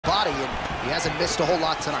body, and he hasn't missed a whole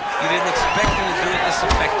lot tonight. You didn't expect him to do it this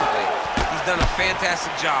effectively. He's done a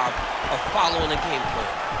fantastic job of following the game plan.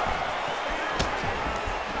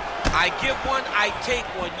 I give one, I take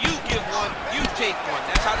one. You give one, you take one.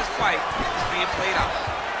 That's how this fight is being played out.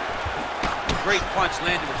 Great punch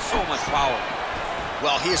landed with so much power.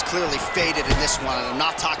 Well, he is clearly faded in this one, and I'm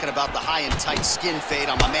not talking about the high and tight skin fade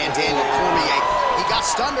on my man Daniel Cormier. He got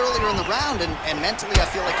stunned earlier in the round, and mentally I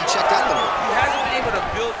feel like he checked out a little. He hasn't been able to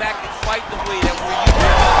build back and fight the way that we're used to.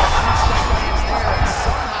 Lands there, and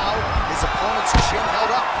somehow his opponent's chin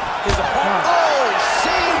held up. His opponent. Oh,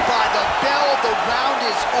 saved by the bell. The round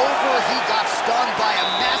is over. He got stunned by a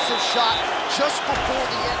massive shot just before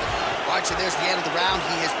the end of the All right, so there's the end of the round.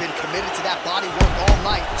 He has been committed to that body work all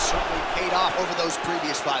night. Certainly paid off over those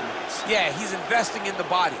previous 5 minutes. Yeah, he's investing in the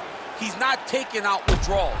body. He's not taking out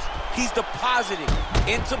withdrawals. He's depositing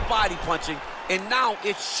into body punching, and now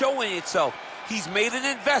it's showing itself. He's made an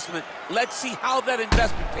investment. Let's see how that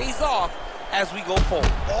investment pays off as we go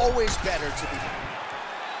forward. Always better to be...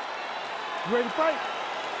 You ready to fight?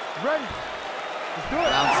 You ready? Let's do it.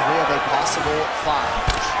 Round 3 of a possible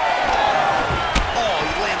 5. Oh,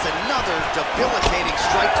 he lands another debilitating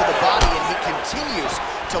strike to the body, and he continues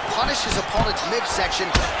to punish his opponent's midsection.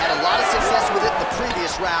 Had a lot of success with it in the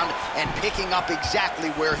previous round, and picking up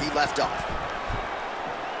exactly where he left off.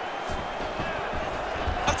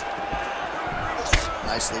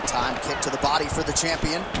 Nicely timed kick to the body for the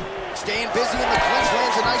champion. Staying busy in the clinch,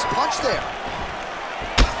 lands a nice punch there.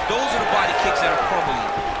 Those are the body kicks that are crumbling.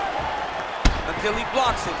 Until he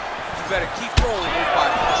blocks it, you better keep rolling those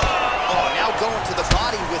body kicks. Oh, now going to the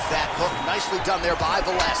body with that hook. Nicely done there by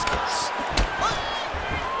Velasquez.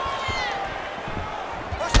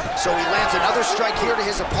 So he lands another strike here to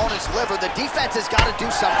his opponent's liver. The defense has got to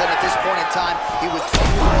do something at this point in time. He was,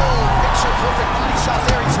 picture perfect body shot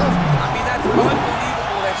there. He's hurt. I mean, that's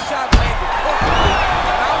unbelievable. That shot landed perfectly,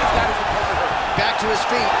 and now he's got his opponent hurt. Back to his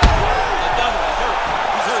feet. Another, he's hurt.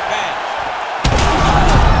 He's hurt bad.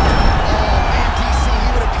 Oh, man, DC, he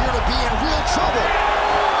would appear to be in real trouble.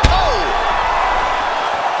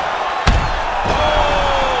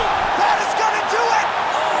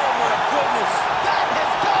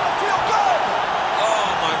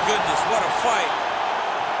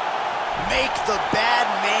 Make the bad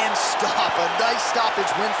man stop. A nice stoppage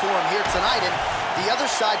win for him here tonight, and the other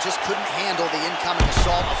side just couldn't handle the incoming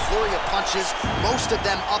assault. A flurry of punches, most of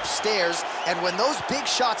them upstairs, and when those big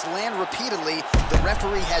shots land repeatedly, the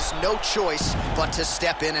referee has no choice but to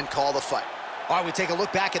step in and call the fight. All right, we take a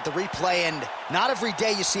look back at the replay, and not every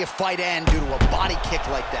day you see a fight end due to a body kick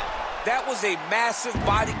like that. That was a massive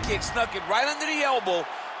body kick, snuck it right under the elbow.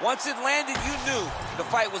 Once it landed, you knew the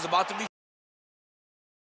fight was about to be.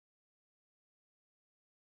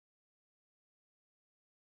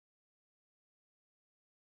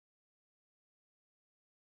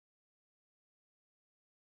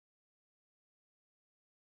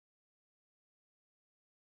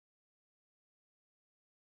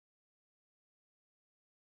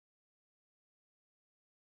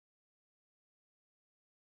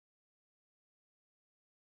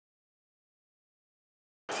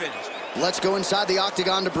 Finished. Let's go inside the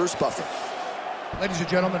octagon to Bruce Buffer. Ladies and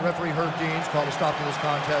gentlemen, referee Herb Deans called a stop to this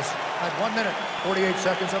contest at 1 minute, 48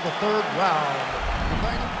 seconds of the 3rd round.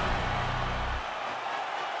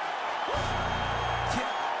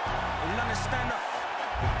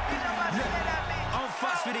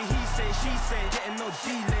 For the he say, she say, getting no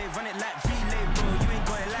delay, run it like relay, bro. You ain't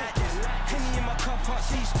going like this. Henny in my cup, hot,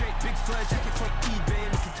 see straight, big fur jacket from eBay,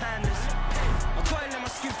 looking timeless. I got it in my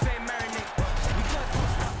skin, fade marinate.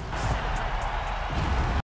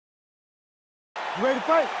 You ready to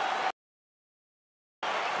fight?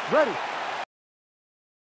 Ready.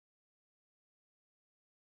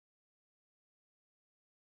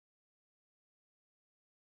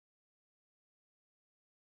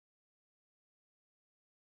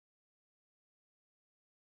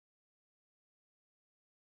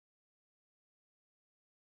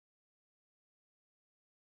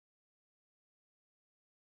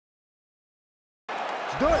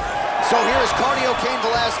 Do it. So here is Cardio Cain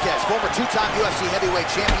Velasquez, former 2-time UFC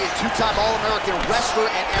heavyweight champion, 2-time All-American wrestler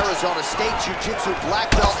and Arizona State Jiu-Jitsu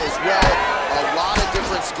black belt as well. A lot of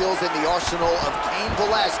different skills in the arsenal of Cain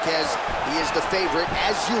Velasquez. He is the favorite,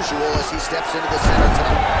 as usual, as he steps into the center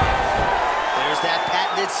tonight. There's that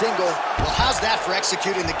patented single. Well, how's that for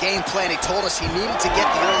executing the game plan? He told us he needed to get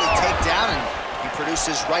the early takedown, and he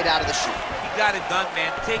produces right out of the chute. He got it done,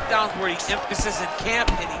 man. Takedowns were his emphasis in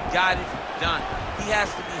camp, and he got it done. He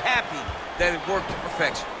has to be happy that it worked to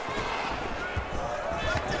perfection.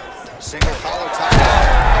 Single collar tie.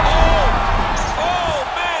 Oh,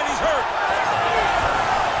 man, he's hurt.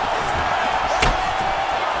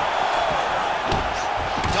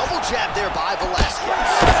 jab there by Velasquez.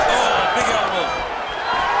 Oh, big elbow.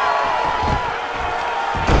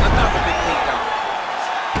 Another big takedown.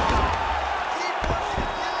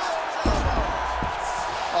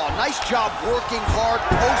 Oh, nice job working hard,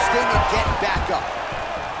 posting, and getting back up.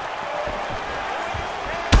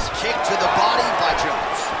 Kick to the body by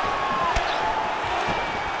Jones.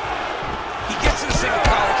 He gets in a single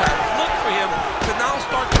collar tie. Look for him to now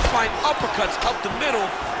start to find uppercuts up the middle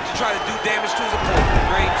to try to do damage to his opponent.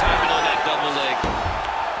 Great timing on that double leg.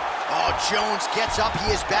 Oh, Jones gets up.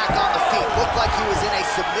 He is back on the feet. Looked like he was in a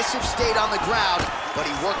submissive state on the ground, but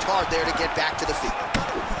he worked hard there to get back to the feet.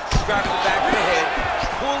 Grabbing the back of the head,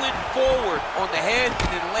 pulling forward on the head, and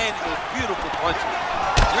then landing those beautiful punches.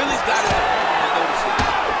 Really's got his opponent to notice it.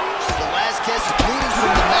 Velasquez is bleeding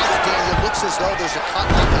from the mouth, Daniel. Looks as though there's a cut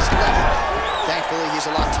on his lip. Thankfully, he's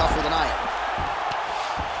a lot tougher than I am.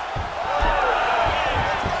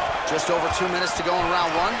 Just over 2 minutes to go in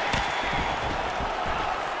round one.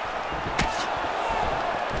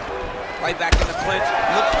 Right back in the clinch.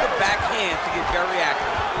 Look for the backhand to get very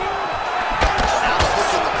active. Now the hook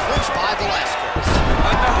in the clinch by Velasquez.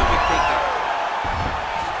 Another big takedown.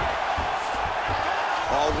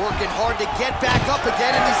 Oh, working hard to get back up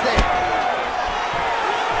again, and he's there.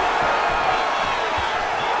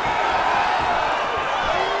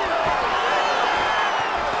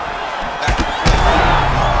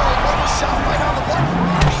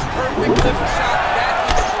 Perfect liver shot. That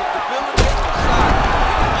is the most debilitating shot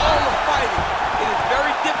in all of fighting. It is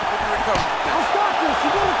very difficult to recover from that. Stop this. You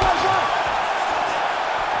gotta fight back.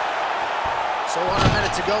 So 1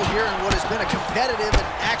 minute to go here in what has been a competitive and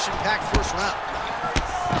action-packed first round.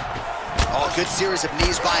 Oh, good series of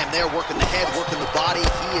knees by him there, working the head, working the body.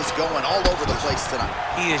 He is going all over the place tonight.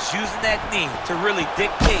 He is using that knee to really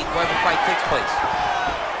dictate where the fight takes place.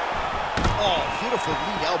 Oh, beautiful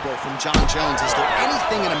lead elbow from John Jones. Is there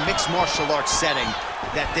anything in a mixed martial arts setting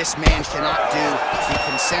that this man cannot do? The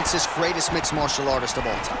consensus greatest mixed martial artist of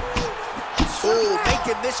all time. Oh,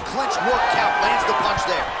 making this clinch work count. Lands the punch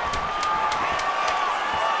there.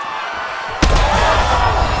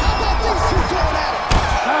 How about these two going at it?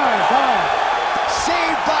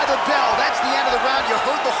 Saved by the bell. That's the end of the round. You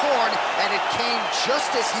heard the horn, and it came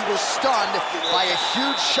just as he was stunned by a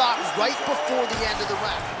huge shot right before the end of the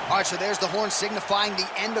round. All right, so there's the horn signifying the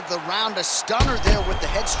end of the round. A stunner there with the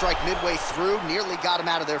head strike midway through. Nearly got him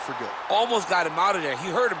out of there for good. Almost got him out of there. He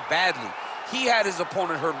hurt him badly. He had his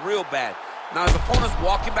opponent hurt real bad. Now his opponent's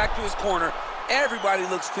walking back to his corner. Everybody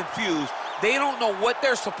looks confused. They don't know what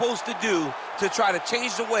they're supposed to do to try to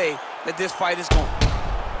change the way that this fight is going.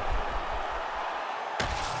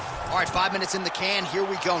 All right, 5 minutes in the can. Here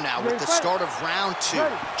we go now with the start of round two.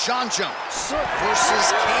 John Jones versus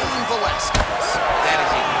Cain Velasquez. That is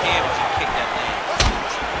a damaging kick that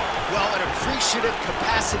lands. Well, an appreciative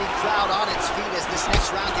capacity crowd on its feet as this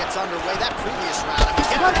next round gets underway. That previous round, I mean,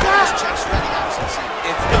 get the bonus checks ready. That was insane.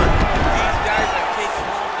 It's done. These guys have taken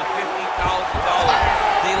home the $50,000.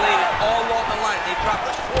 They laid it all on the line. They dropped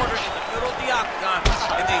a quarter in the middle of the octagon,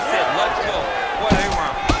 and they said, let's go. What a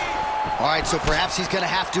round. All right, so perhaps he's going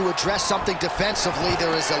to have to address something defensively.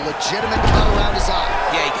 There is a legitimate cut around his eye.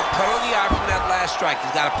 Yeah, he got cut on the eye from that last strike.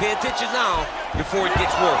 He's got to pay attention now before it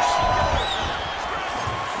gets worse.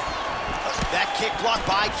 That kick blocked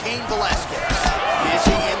by Cain Velasquez. Is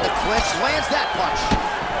he in the clinch? Lands that punch.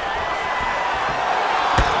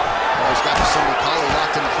 Oh, he's got the single collar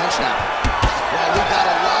locked in the clinch now. Well, we've got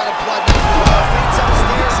a lot of blood. Fades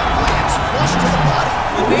upstairs and lands flush to the body.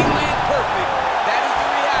 When they land perfect, that is the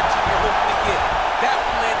reaction you're hoping to get. That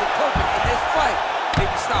one landed perfect in this fight.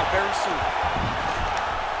 Maybe stop very soon.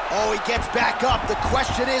 Oh, he gets back up. The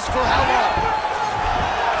question is for how long?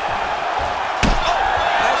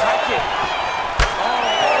 Nice high kick.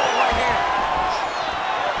 Right hand.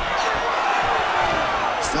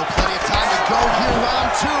 Still plenty of time to go here,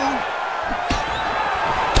 round two.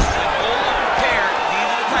 Prepared. These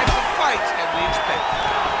are the types of fights that we expect.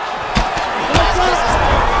 Velasquez is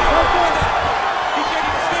He can't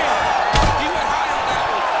even stand. He went high on that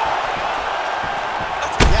one.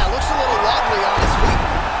 yeah, looks a little wobbly on his feet.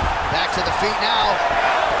 Back to the feet now.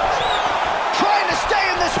 Trying to stay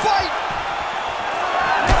in this fight.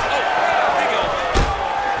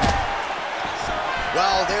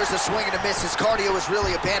 Well, there's a swing and a miss. His cardio is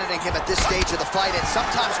really abandoning him at this stage of the fight. And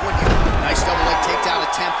sometimes when you... Nice double leg takedown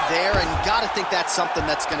attempt there. And you got to think that's something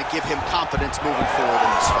that's going to give him confidence moving forward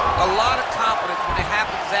in this fight. A lot of confidence when it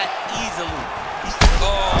happens that easily.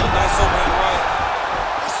 Oh, nice overhand right.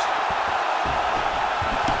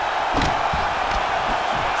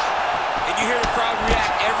 And you hear the crowd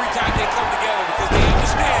react every time they come together because they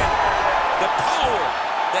understand the power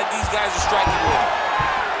that these guys are striking with.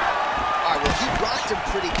 him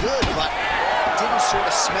pretty good, but didn't sort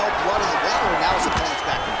of smell blood in the water, and now his opponent's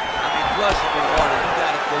back. I mean, blood's in the water. You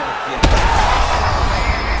gotta go with it. Oh,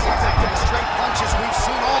 man, this is like them straight punches we've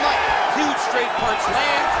seen all night. Huge straight punch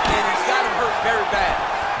lands, and he's got him hurt very bad.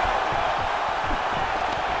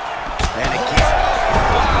 And again.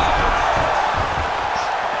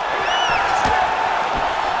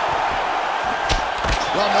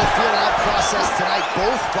 Well, no feel-out process tonight.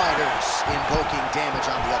 Both fighters invoking damage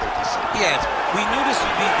on the other DC. Yes, we knew this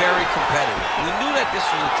would be very competitive. We knew that this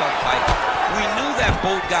was a tough fight. We knew that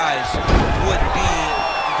both guys would be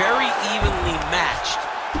very evenly matched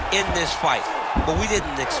in this fight. But we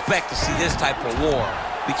didn't expect to see this type of war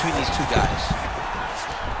between these two guys.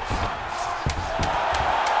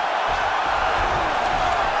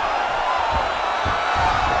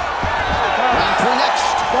 Round 3 next.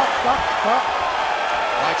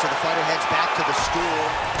 All right, so the fighter heads back to the stool.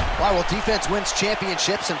 All right, well, defense wins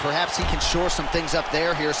championships, and perhaps he can shore some things up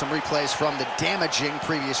there. Here are some replays from the damaging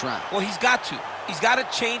previous round. Well, he's got to. He's got to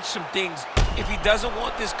change some things if he doesn't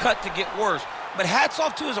want this cut to get worse. But hats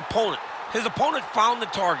off to his opponent. His opponent found the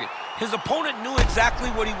target. His opponent knew exactly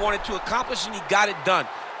what he wanted to accomplish, and he got it done.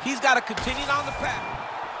 He's got to continue down the path.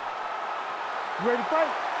 You ready to fight?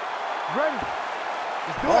 Ready.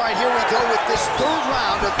 All right, here we go with this third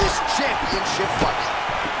round of this championship fight.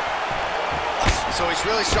 So he's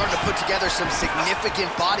really starting to put together some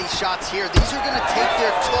significant body shots here. These are going to take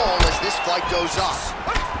their toll as this fight goes on.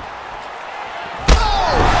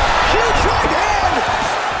 Oh! Huge right hand!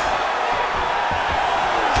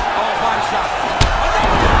 Oh, body shot.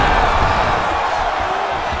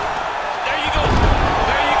 There you go.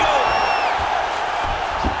 There you go.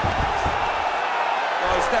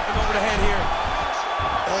 Oh, he's stepping over the head here.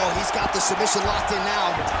 Oh, he's got the submission locked in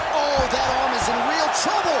now. Oh, that arm is in real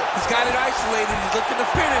trouble. He's got it isolated. He's looking to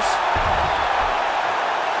finish.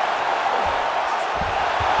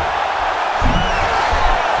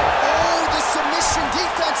 Oh, the submission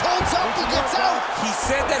defense holds up. He gets out. He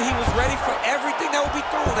said that he was ready for everything that would be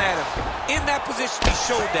thrown at him. In that position, he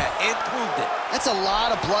showed that and proved it. That's a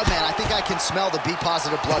lot of blood, man. I think I can smell the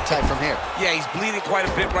B-positive blood type from here. Yeah, he's bleeding quite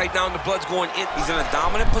a bit right now, and the blood's going in. He's in a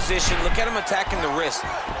dominant position. Look at him attacking the wrist.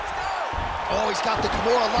 Oh, he's got the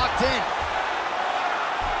Kimura locked in.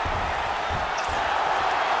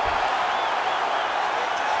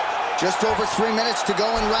 Just over 3 minutes to go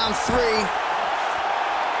in round 3.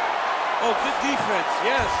 Oh, good defense,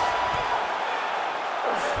 yes.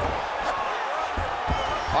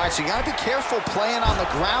 All right, so you got to be careful playing on the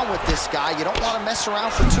ground with this guy. You don't want to mess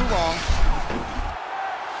around for too long.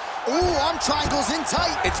 Ooh, arm triangle's in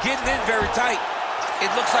tight. It's getting in very tight. It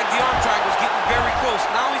looks like the arm triangle's getting very close.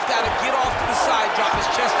 Now he's got to get off to the side, drop his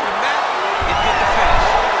chest to the mat, and get the finish.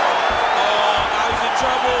 Oh, now he's in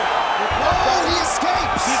trouble. Oh, he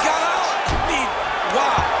escapes. He got out. I mean,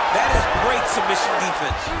 wow, that is great submission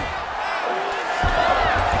defense.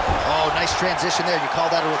 Oh, nice transition there. You call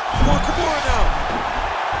that a... Come on, Kimura now.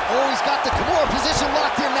 Oh, he's got the Kimura position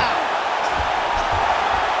locked in now.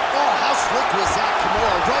 Oh, how slick was that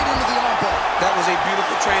Kimura? Right into the arm bar. That was a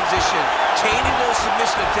beautiful transition, chaining those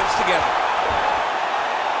submission attempts together.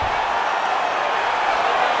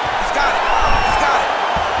 He's got it. He's got it.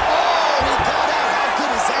 Oh, he got out. How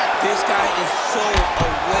good is that? This guy is so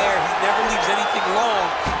aware. He never leaves anything long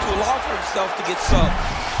to allow for himself to get subbed.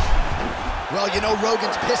 Well, you know,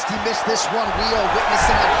 Rogan's pissed he missed this one. We are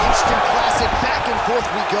witnessing an instant classic. Back and forth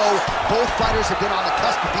we go. Both fighters have been on the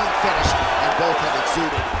cusp of being finished, and both have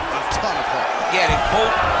exuded a ton of heart. Yeah, they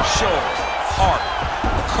both show heart,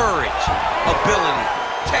 courage, ability,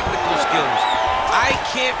 technical skills. I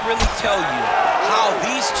can't really tell you how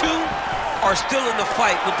these two are still in the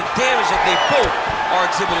fight with the damage that they both are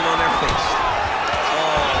exhibiting on their face.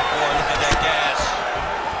 Oh, boy, look at that gas.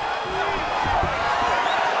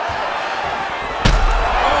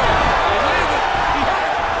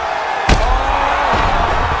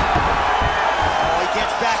 Oh, he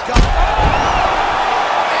gets back up.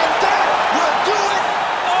 And that will do it.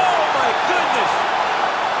 Oh, my goodness.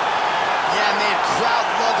 Yeah, man, crowd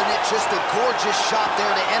loving it. Just a gorgeous shot there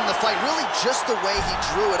to end the fight. Really just the way he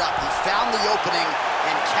drew it up. He found the opening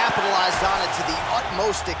and capitalized on it to the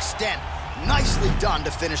utmost extent. Nicely done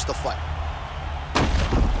to finish the fight.